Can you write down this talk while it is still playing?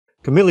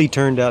Camille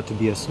turned out to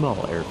be a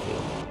small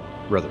airfield,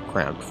 rather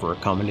cramped for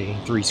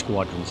accommodating 3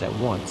 squadrons at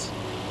once.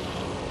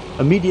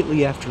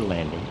 Immediately after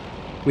landing,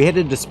 we had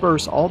to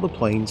disperse all the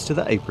planes to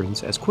the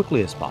aprons as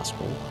quickly as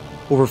possible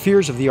over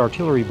fears of the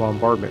artillery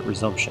bombardment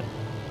resumption.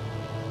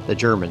 The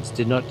Germans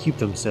did not keep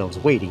themselves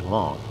waiting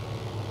long,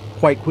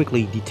 quite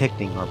quickly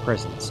detecting our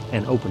presence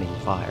and opening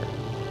fire.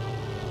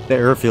 The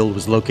airfield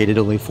was located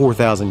only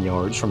 4,000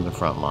 yards from the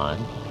front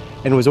line,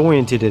 and was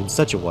oriented in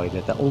such a way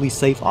that the only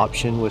safe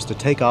option was to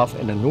take off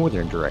in a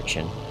northern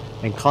direction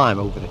and climb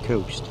over the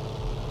coast.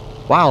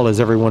 While,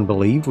 as everyone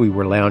believed, we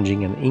were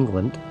lounging in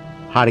England,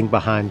 hiding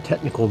behind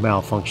technical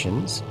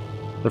malfunctions,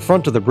 the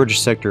front of the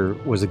British sector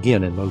was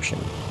again in motion.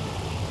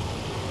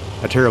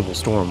 A terrible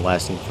storm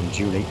lasting from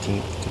June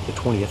 18th to the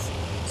 20th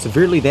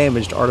severely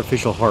damaged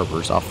artificial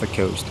harbors off the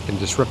coast and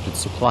disrupted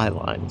supply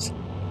lines,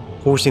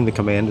 forcing the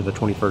command of the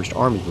 21st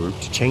Army Group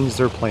to change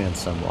their plans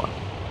somewhat.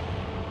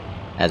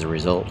 As a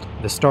result,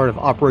 the start of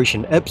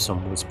Operation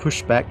Epsom was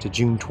pushed back to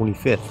June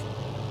 25th,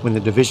 when the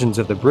divisions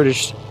of the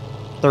British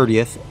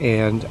 30th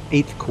and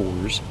 8th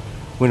Corps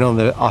went on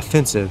the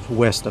offensive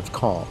west of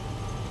Caen.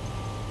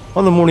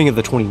 On the morning of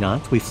the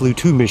 29th, we flew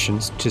 2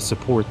 missions to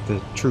support the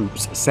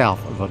troops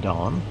south of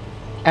Verdun,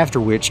 after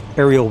which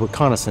aerial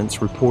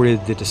reconnaissance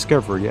reported the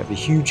discovery of a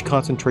huge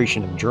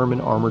concentration of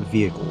German armored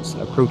vehicles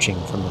approaching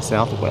from the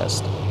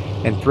southwest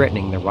and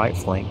threatening the right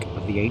flank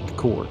of the 8th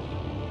Corps.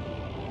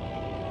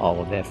 All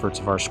of the efforts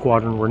of our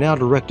squadron were now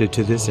directed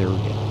to this area.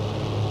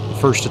 The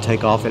first to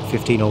take off at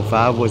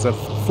 15:05 was a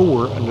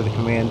 4 under the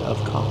command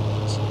of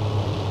Collins.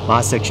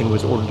 My section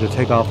was ordered to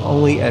take off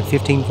only at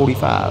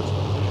 15:45.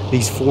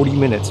 These 40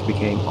 minutes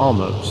became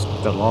almost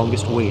the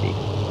longest waiting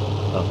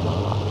of my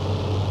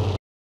life.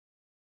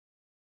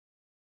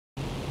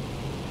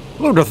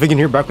 Hello, Darthvegan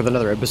here, back with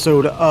another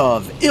episode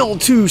of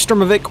IL-2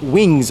 Sturmovik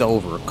Wings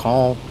over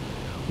Caen.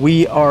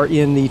 We are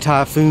in the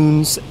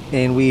Typhoons,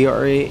 and we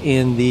are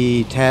in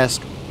the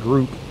task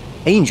group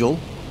Angel.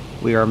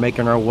 We are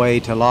making our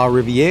way to La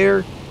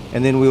Riviere,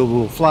 and then we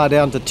will fly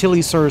down to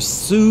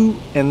Tilly-sur-Seulles,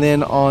 and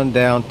then on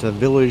down to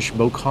Villers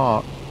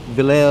Bocage,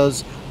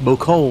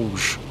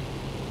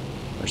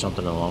 or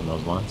something along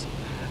those lines.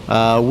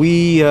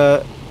 We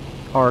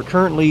are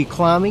currently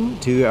climbing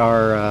to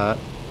our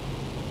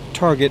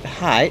target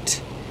height,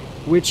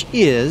 which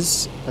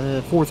is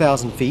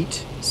 4,000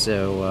 feet.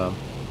 So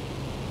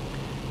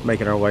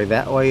making our way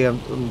that way.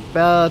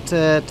 About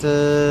at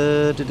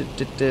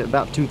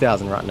about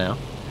 2,000 right now.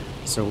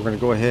 So we're going to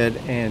go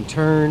ahead and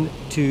turn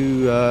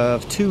to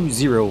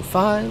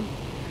 205,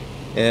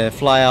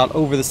 fly out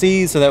over the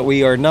seas so that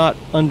we are not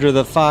under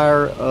the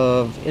fire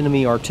of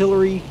enemy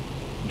artillery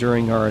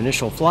during our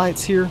initial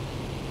flights here.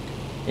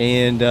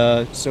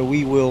 And so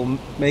we will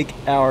make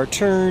our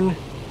turn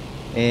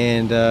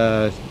and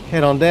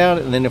head on down,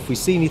 and then if we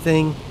see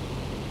anything,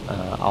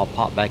 I'll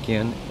pop back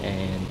in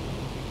and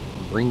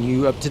bring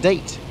you up to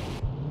date.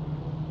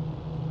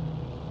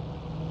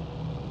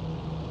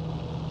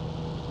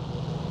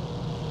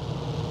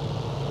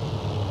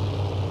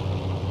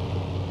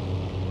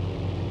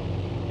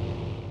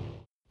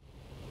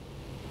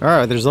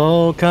 Alright, there's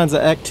all kinds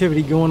of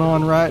activity going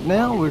on right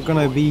now. We're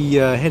going to be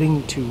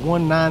heading to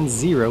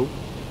 190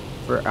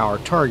 for our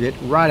target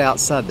right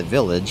outside the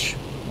village.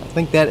 I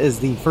think that is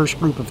the first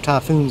group of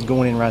Typhoons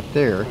going in right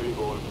there.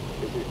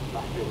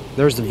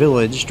 There's the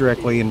village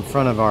directly in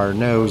front of our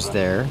nose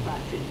there,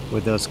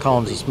 with those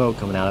columns of smoke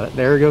coming out of it.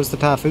 There goes the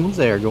Typhoons.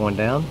 They are going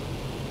down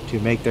to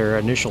make their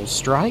initial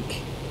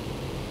strike.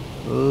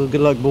 Oh,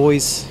 good luck,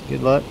 boys.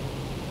 Good luck.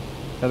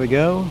 There we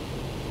go.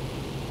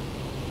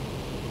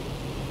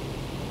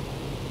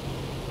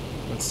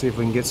 Let's see if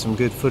we can get some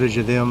good footage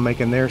of them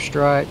making their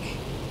strike.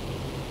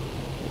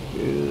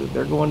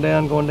 They're going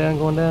down, going down,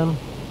 going down.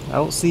 I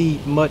don't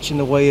see much in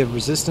the way of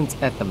resistance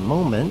at the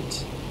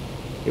moment.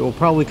 It will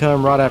probably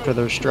come right after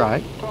their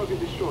strike.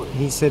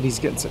 He said he's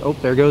getting... Oh,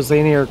 there goes the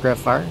anti-aircraft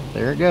fire.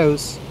 There it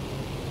goes.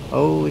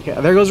 Holy cow.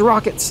 There goes the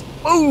rockets.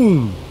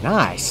 Boom!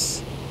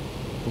 Nice.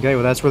 Okay,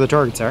 well, that's where the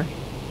targets are.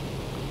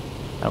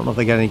 I don't know if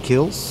they got any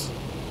kills.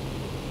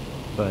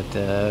 But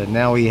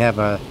now we have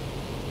a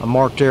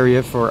marked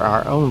area for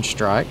our own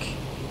strike.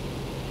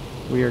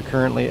 We are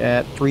currently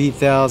at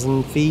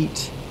 3,000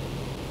 feet.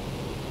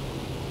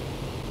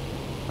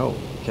 Holy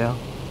cow.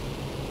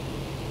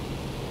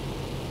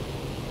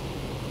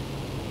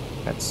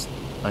 That's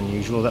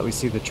unusual that we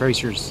see the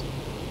tracers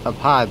up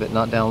high but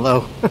not down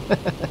low.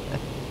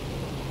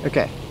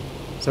 Okay,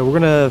 so we're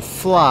gonna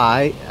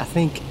fly, I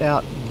think,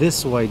 out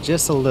this way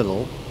just a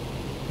little,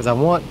 because I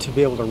want to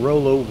be able to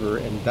roll over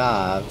and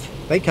dive.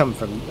 They came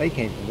from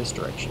this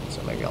direction,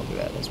 so maybe I'll do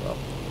that as well.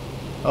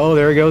 Oh,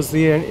 there goes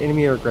the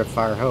enemy aircraft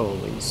fire.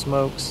 Holy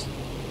smokes.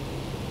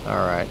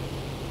 Alright.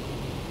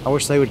 I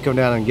wish they would come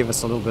down and give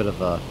us a little bit of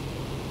a...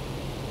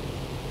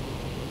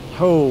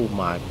 Oh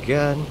my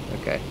god.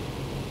 Okay.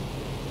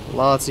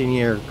 Lots of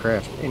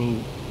aircraft.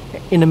 Enemy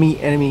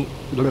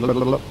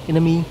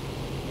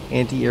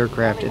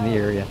anti-aircraft in the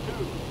area.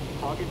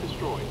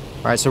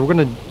 Alright, so we're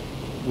going to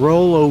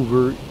roll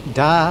over,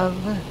 dive,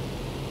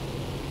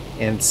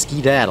 and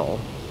skedaddle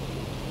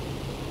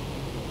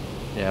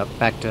Yeah,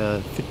 back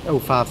to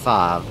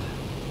 055.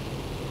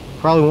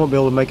 Probably won't be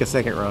able to make a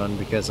second run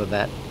because of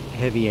that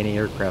heavy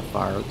anti-aircraft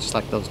fire, just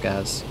like those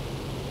guys.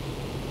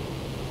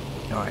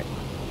 Alright.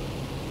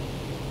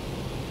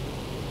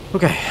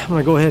 Okay, I'm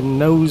going to go ahead and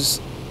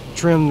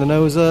trim the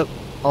nose up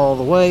all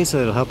the way so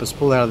it'll help us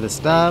pull out of this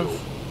dive.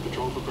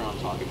 Patrol for ground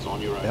targets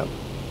on your own. Yep.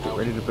 Get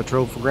ready to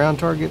patrol for ground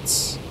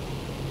targets.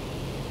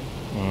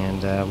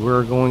 And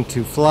we're going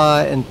to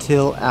fly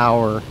until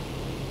our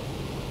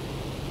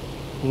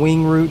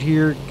wing route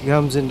here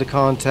comes into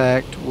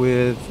contact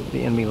with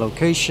the enemy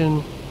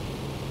location.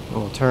 And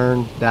we'll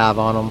turn, dive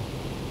on them,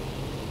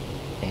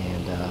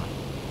 and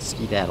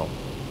ski-daddle.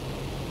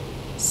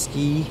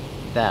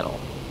 Ski-daddle.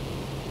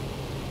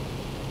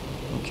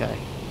 Okay.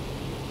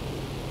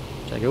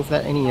 Should I go for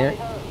that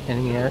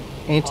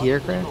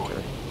anti-aircraft?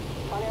 Or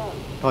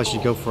probably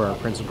should go for our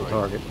principal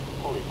target.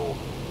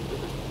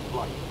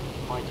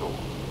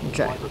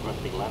 Okay.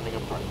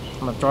 I'm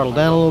going to throttle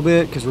down a little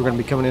bit because we're going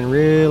to be coming in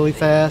really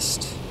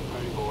fast.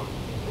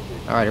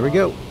 Alright, here we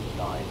go.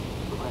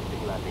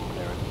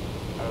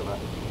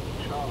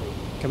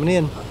 Coming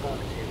in.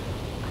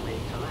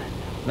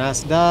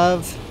 Nice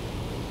dive.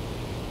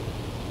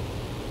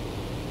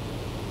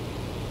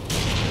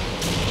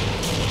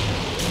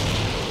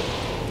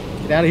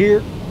 Get out of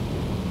here.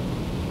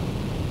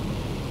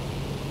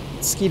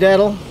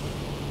 Ski-daddle.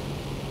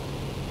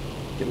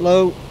 Get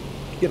low.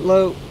 Get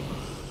low.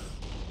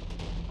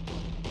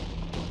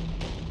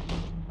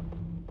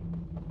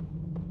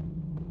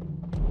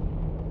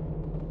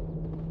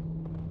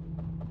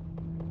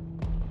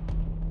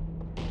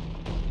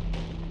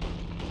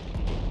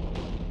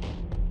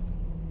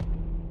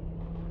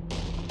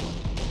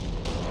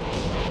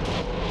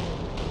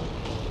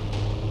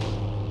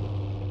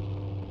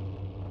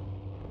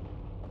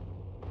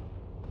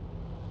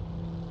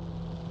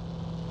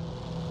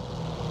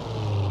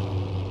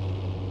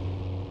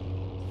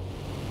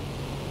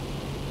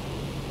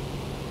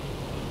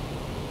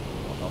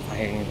 I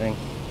hate anything.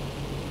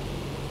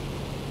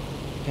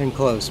 Getting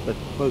close, but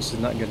close is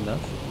not good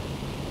enough.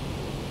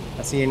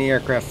 I see any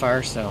aircraft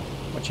fire, so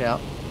watch out.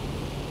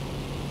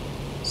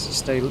 Let's just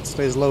stay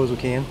as low as we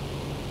can.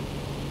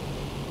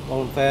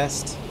 Low and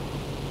fast.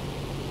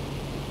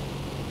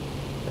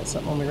 Got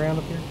something on the ground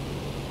up here?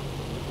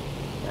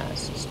 Nah,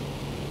 it's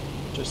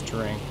just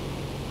terrain.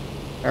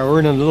 Alright, we're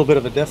in a little bit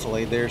of a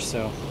defilade there,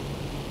 so.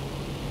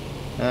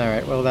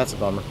 Alright, well that's a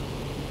bummer.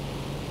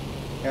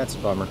 That's a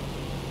bummer.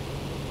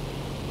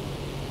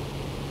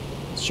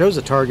 Shows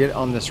a target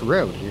on this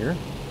road here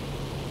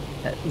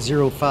at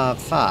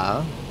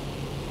 055.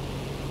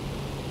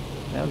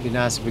 That would be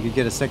nice if we could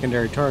get a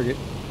secondary target.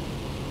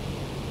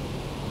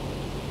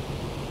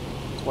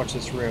 Let's watch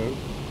this road.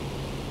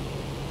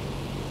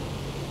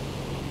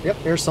 Yep,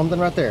 there's something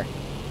right there.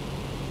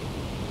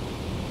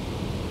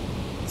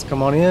 Let's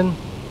come on in.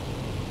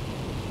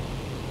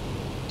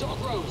 Dog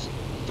Rose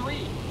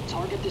 3,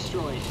 target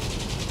destroyed.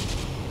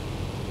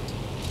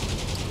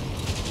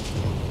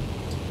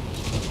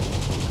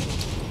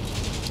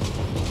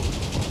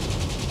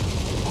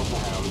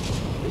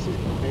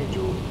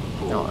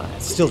 No,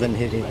 it still didn't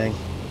hit anything.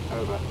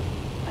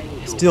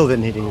 Still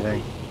didn't hit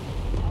anything.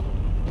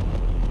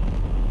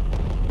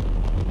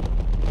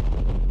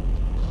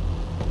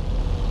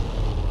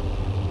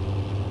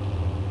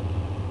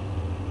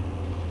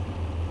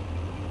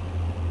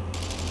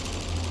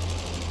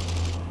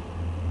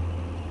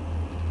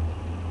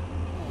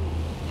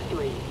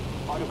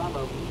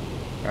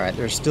 Alright,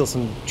 there's still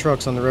some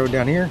trucks on the road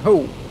down here.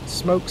 Oh,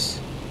 smokes.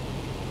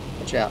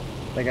 Watch out.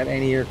 They got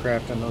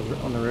anti-aircraft on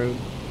the road.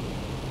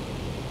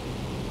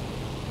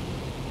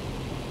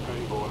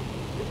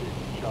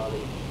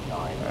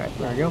 Alright,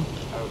 there we go.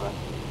 Over.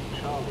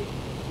 Charlie,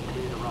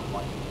 clear the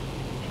runway.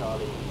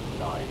 Charlie,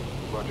 9.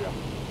 Roger.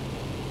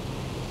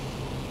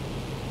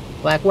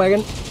 Black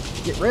wagon,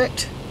 get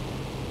wrecked.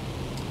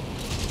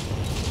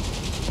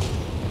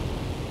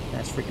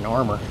 That's freaking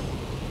armor.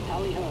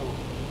 Tally ho,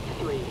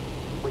 3,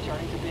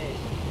 returning to base.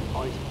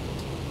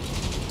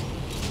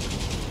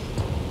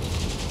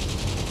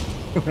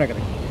 We're not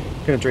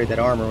gonna trade that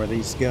armor with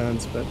these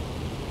guns, but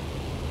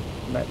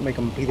might make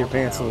them pee their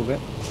pants a little bit.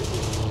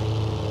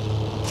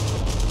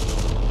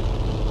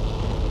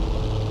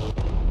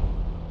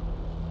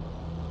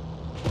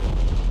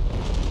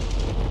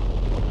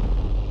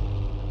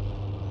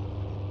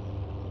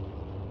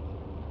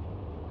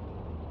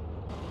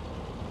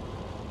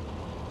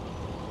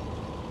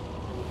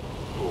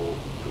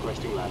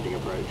 Requesting landing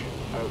approach.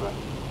 Over.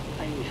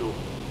 Angel,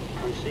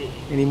 proceed.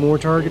 Any more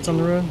targets on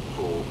the road?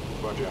 4,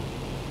 roger.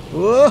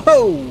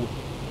 Whoa!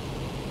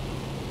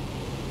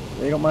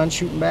 They don't mind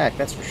shooting back,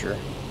 that's for sure.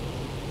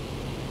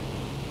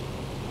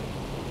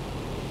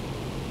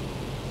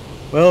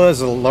 Well,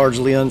 that's a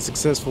largely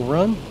unsuccessful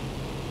run.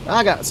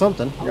 I got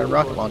something. I got a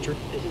rocket launcher.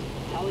 This is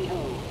Tally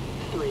Ho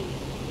 3,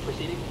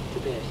 proceeding to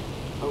base.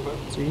 Over.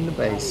 Proceeding to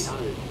base.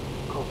 Tally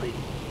ho. Copy.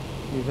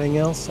 Anything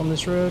else on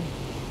this road?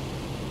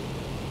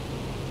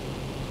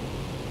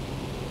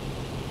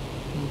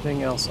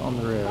 Anything else on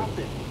the road?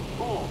 Captain,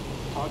 4,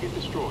 target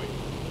destroyed.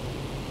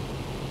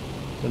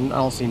 I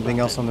don't see anything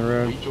else on the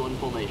road. Rejoin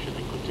formation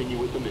and continue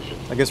with the mission.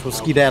 I guess we'll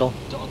skedaddle.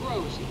 Dog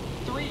Rose,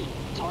 3.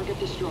 Target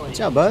destroyed. Good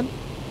job, bud.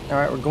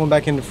 Alright, we're going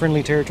back into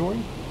friendly territory.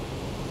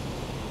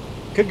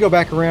 Could go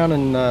back around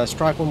and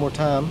strike one more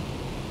time.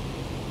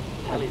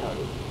 Tally ho.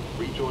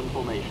 Rejoin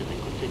formation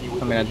and continue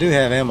with I mean, I do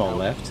have ammo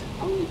left.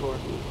 Holy Port,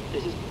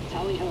 this is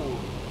Tally Ho,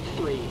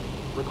 3.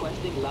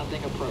 Requesting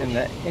landing approach. And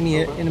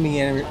the enemy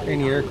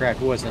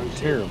aircraft wasn't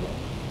terrible.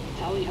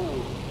 Tally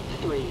Ho,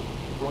 3.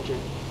 Roger.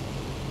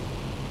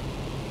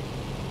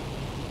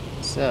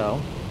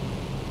 So,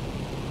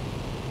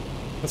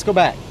 let's go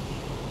back.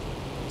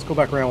 Let's go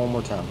back around one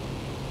more time.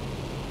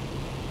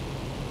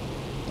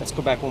 Let's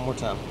go back one more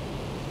time.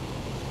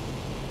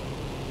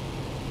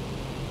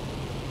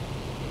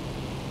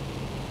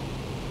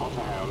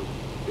 Otterhound,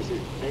 this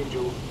is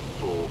Angel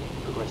 4,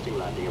 requesting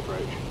landing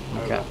approach.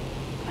 Okay. Over.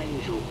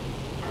 Angel,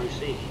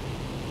 proceed.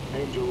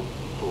 Angel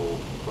 4,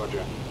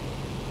 roger.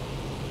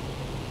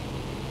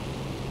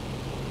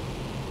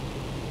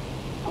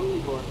 Holy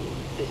Port,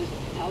 this is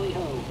Tally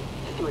Ho,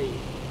 3.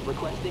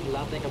 Requesting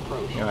landing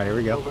approach. Alright, here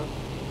we go. Over.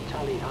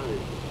 Tally ho,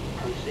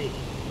 proceed.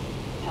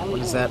 Tally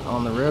What is Ho, that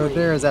on the road 3.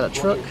 there? Is that a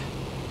truck Roger.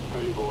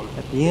 Holy Ball.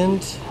 at the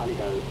end? Tally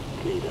ho,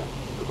 leader,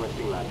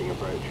 requesting landing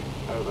approach.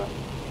 Over.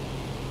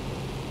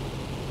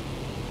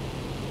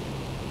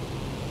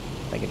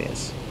 I think it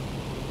is.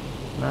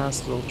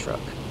 Nice little truck.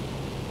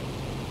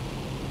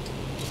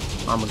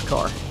 Armored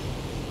car.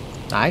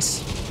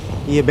 Nice.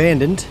 He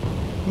abandoned.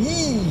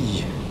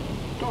 Yee!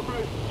 Top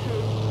road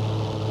 2.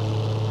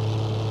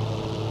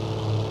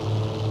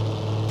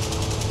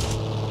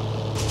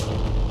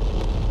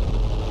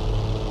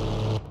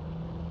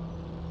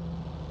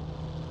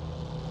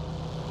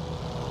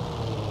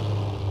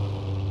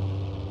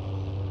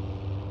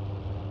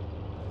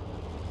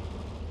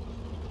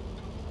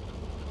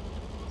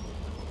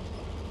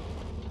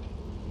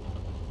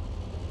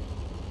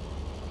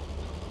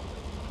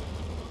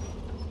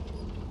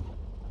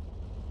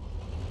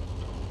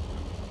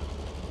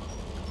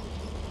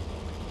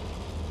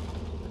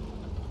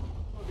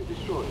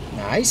 Destroyed.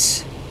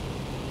 Nice.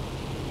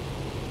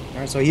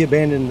 Alright, so he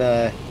abandoned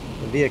the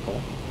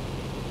vehicle.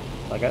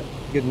 I got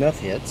good enough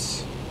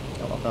hits. I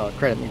don't know if that'll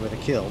credit me with a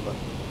kill, but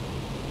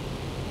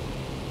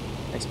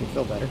makes me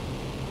feel better.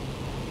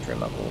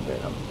 Trim up a little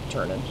bit. I'm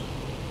turning.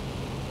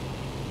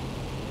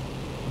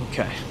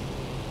 Okay.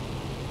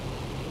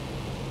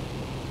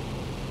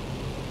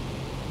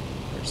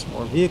 There's some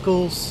more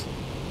vehicles.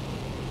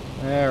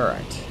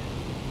 Alright.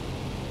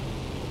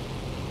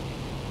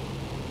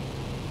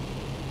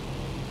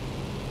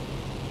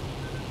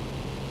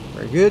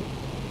 Very good.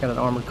 Got an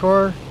armored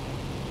car.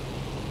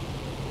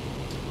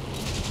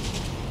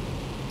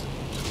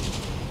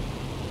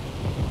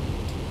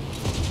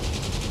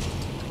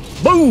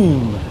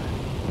 Boom!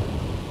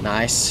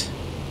 Nice.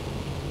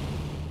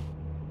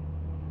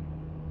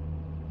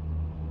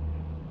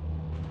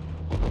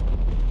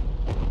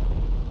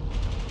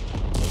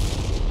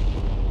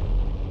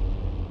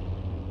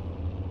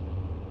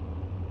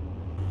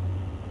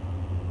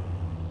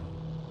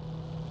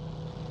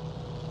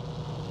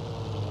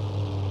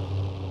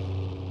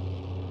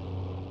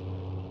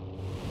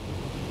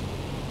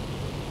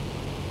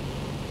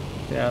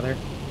 Get out of there.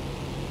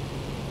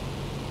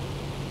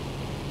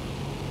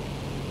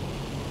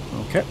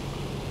 Okay.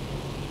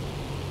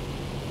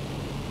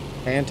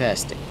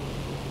 Fantastic.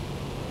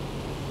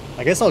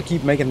 I guess I'll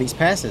keep making these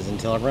passes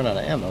until I run out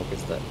of ammo,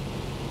 because the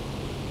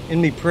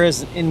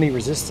enemy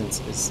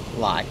resistance is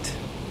light.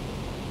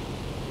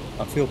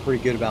 I feel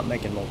pretty good about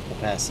making multiple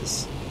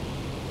passes.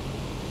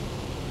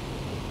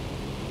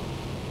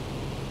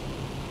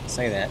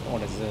 Say that.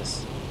 What is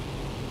this?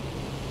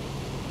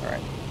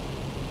 Alright.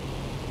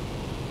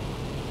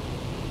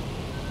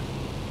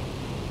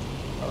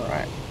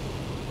 Alright.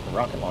 A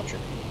rocket launcher.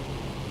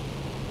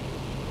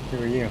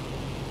 Who are you?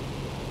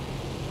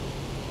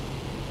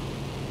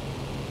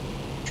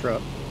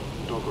 Truck.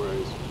 Dog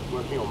Rose,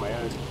 working on my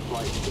own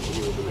flight to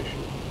continue with the mission.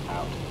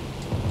 Out.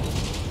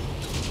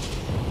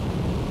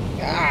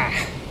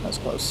 Ah! That was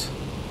close.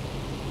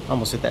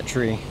 Almost hit that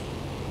tree.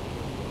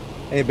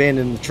 They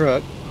abandoned the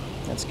truck.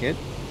 That's good.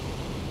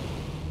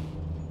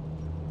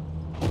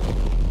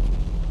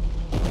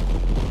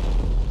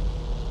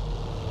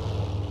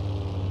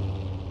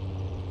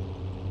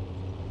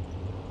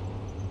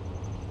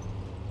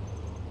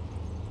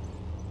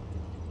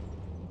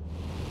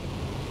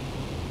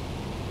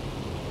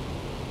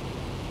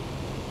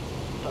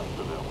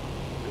 Dunsterville.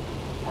 This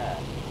is Pair.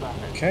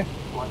 Traffic. Okay.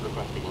 Flight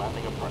requesting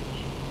landing approach.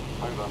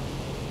 Over.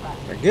 Back.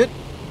 Very good.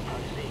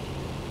 Proceed.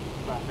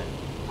 Traffic.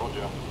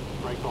 Roger.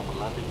 Break off and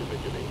land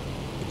individually.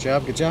 Good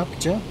job, good job,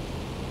 good job.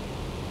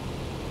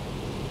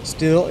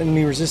 Still,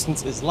 enemy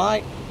resistance is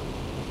light.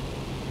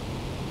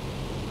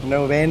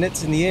 No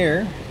bandits in the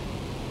air.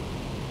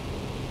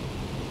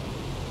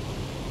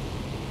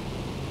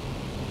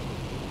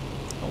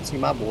 I don't see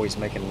my boys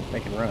making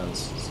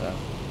runs, so.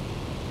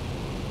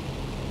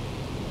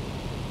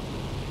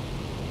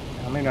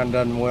 I mean, I've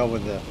done well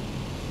with the...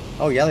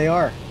 Oh, yeah, they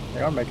are.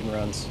 They are making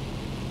runs.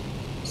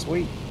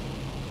 Sweet.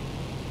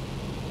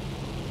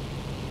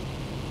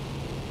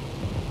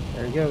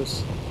 There he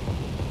goes.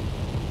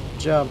 Good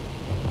job.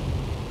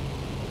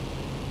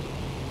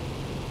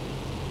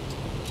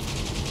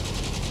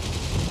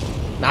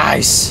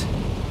 Nice!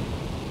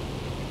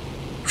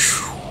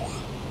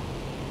 Whew.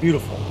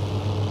 Beautiful.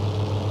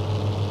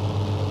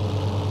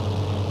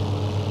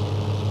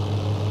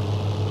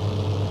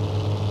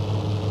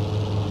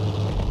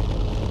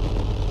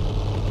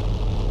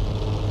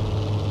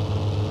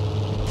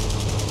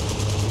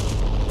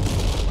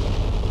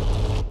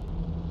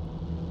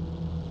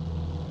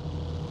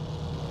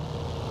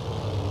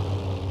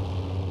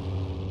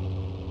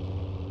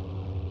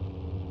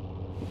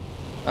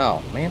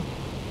 Oh, man.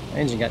 My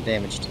engine got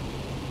damaged.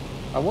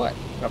 By what?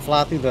 Did I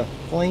fly through the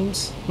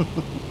flames?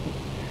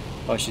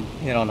 Oh, I should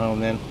head on home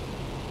then.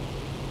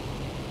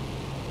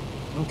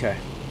 Okay.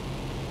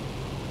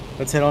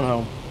 Let's head on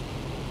home.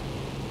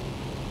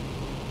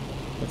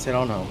 Let's head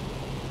on home.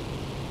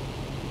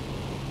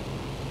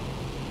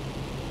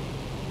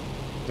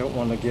 Don't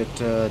want to get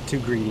too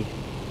greedy.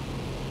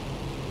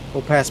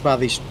 We'll pass by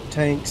these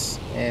tanks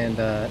and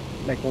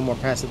make one more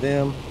pass at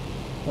them.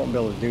 Won't be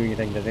able to do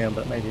anything to them,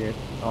 but maybe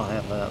I'll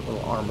have a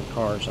little armored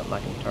car or something I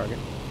can target.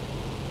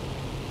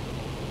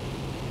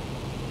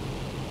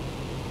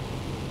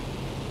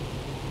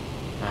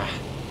 Ah,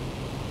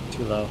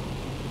 too low.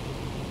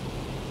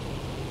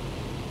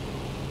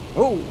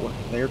 Oh,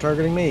 they're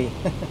targeting me.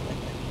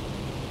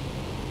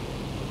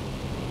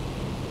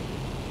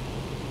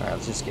 Alright,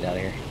 let's just get out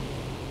of here.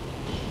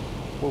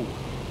 Whoa,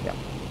 yeah.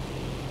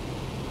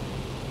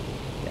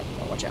 Yeah,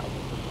 oh, watch out.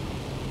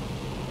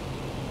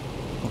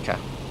 Okay.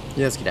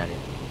 Yeah, let's get out of here.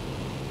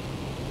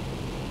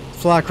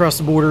 Fly across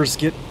the borders,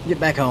 get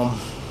back home.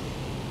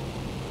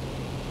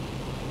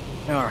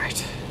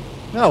 Alright.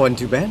 That wasn't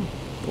too bad.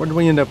 What did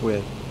we end up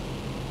with?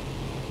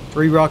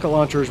 3 rocket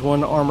launchers,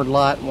 1 armored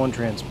light, 1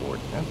 transport.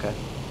 Okay.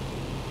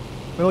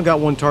 We only got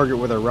 1 target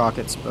with our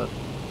rockets, but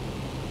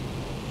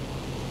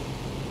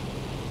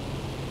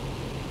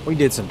we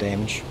did some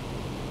damage.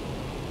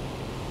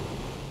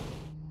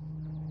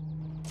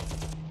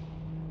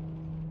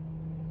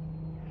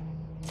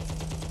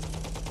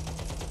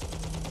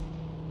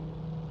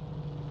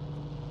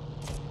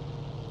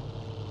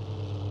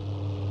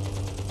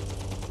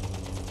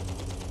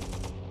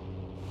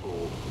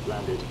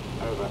 Landed.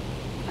 Over.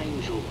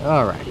 Angel.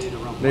 Alright.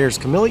 There's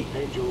Camille.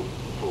 Angel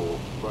 4.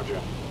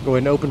 Roger. Go ahead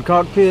and open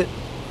cockpit.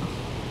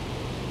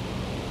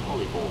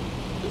 Hollyborn.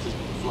 This is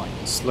flight.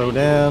 Slow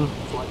down.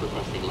 Flight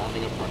requesting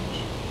landing approach.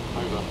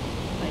 Over.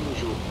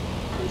 Angel.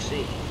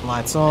 Proceed.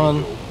 Lights on.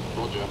 Angel.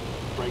 Roger.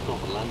 Break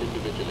off and land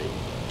individually.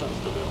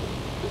 Dunsterville.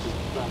 This is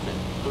Baffin.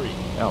 3.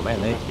 Oh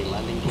man, Requesting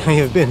landing they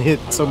have been hit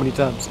so many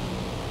times.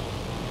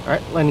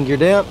 Alright, landing gear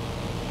down.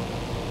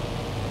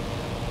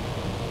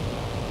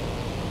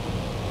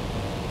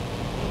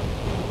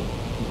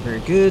 Very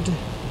good.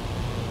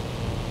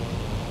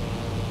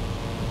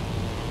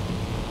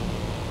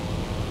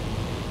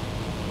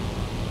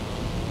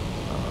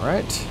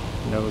 Alright,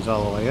 nose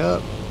all the way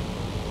up.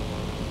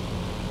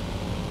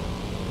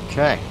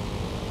 Okay.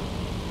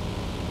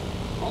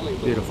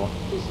 Hollywood. Beautiful.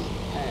 This is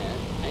Air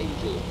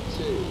Angel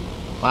 2.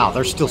 Wow,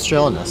 they're still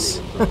shelling us.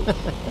 Over.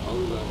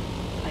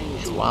 Angel.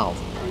 It's wild.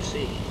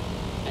 Proceed.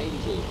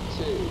 Angel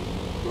 2.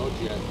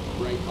 Roger.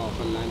 Break off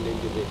and land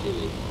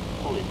individually.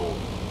 Hollyborn.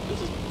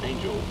 This is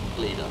Angel,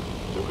 leader.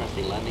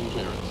 Requesting landing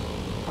clearance.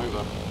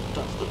 Over.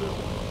 Dunsterville.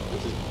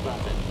 This is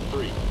Baffin.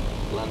 3.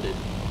 Landed.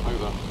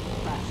 Over.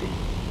 Baffin.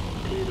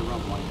 Clear the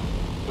runway.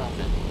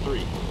 Baffin.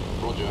 3.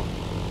 Roger.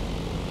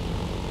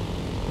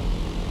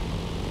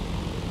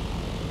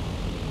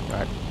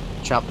 Alright,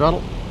 chop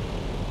throttle.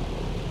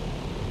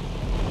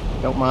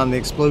 Don't mind the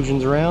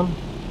explosions around.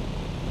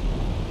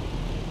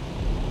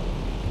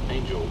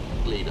 Angel,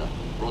 leader.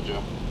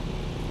 Roger.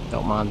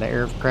 Don't mind the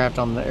aircraft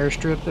on the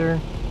airstrip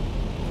there.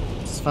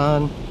 It's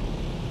fine.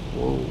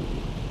 Whoa.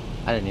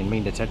 I didn't even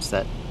mean to touch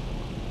that.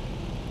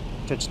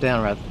 Touch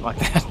down right like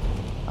that.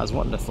 I was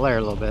wanting to flare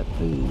a little bit.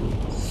 Ooh.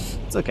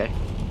 It's okay.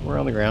 We're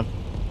on the ground.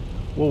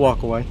 We'll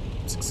walk away.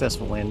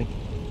 Successful landing.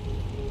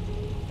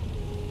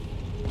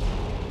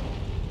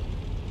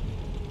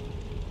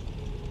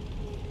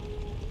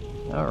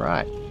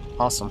 Alright.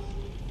 Awesome.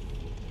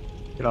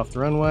 Get off the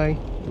runway.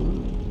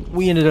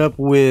 We ended up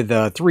with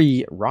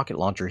 3 rocket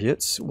launcher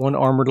hits, 1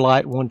 armored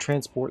light, 1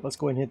 transport. Let's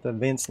go ahead and hit the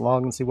events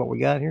log and see what we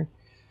got here.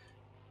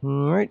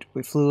 Alright,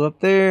 we flew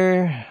up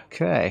there.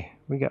 Okay,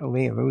 we got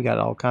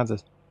all kinds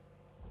of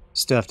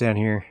stuff down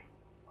here.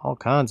 All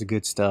kinds of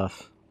good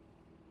stuff.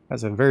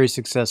 That's a very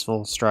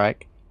successful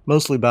strike,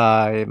 mostly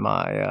by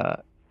my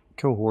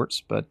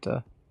cohorts, but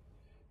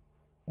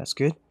that's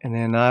good. And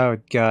then I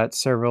got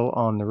several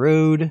on the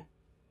road.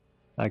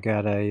 I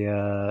got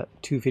a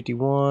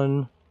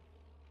 251.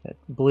 That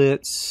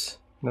Blitz,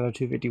 another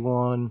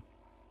 251,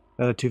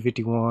 another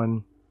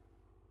 251,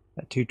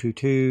 that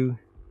 222,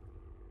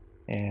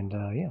 and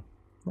yeah,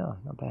 no,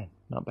 not bad,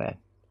 not bad.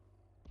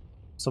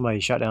 Somebody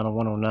shot down a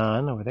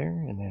 109 over there,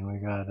 and then we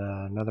got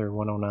another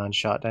 109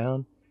 shot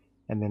down,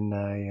 and then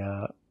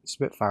a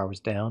Spitfire was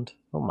downed.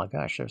 Oh my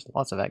gosh, there's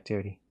lots of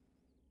activity.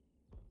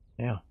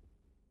 Yeah,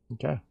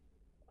 okay.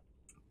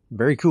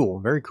 Very cool,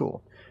 very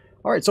cool.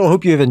 All right, so I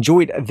hope you have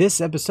enjoyed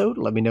this episode.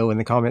 Let me know in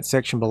the comments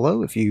section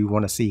below if you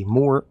want to see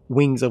more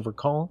Wings Over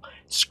Caen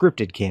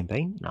scripted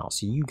campaign, and I'll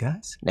see you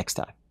guys next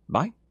time.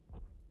 Bye.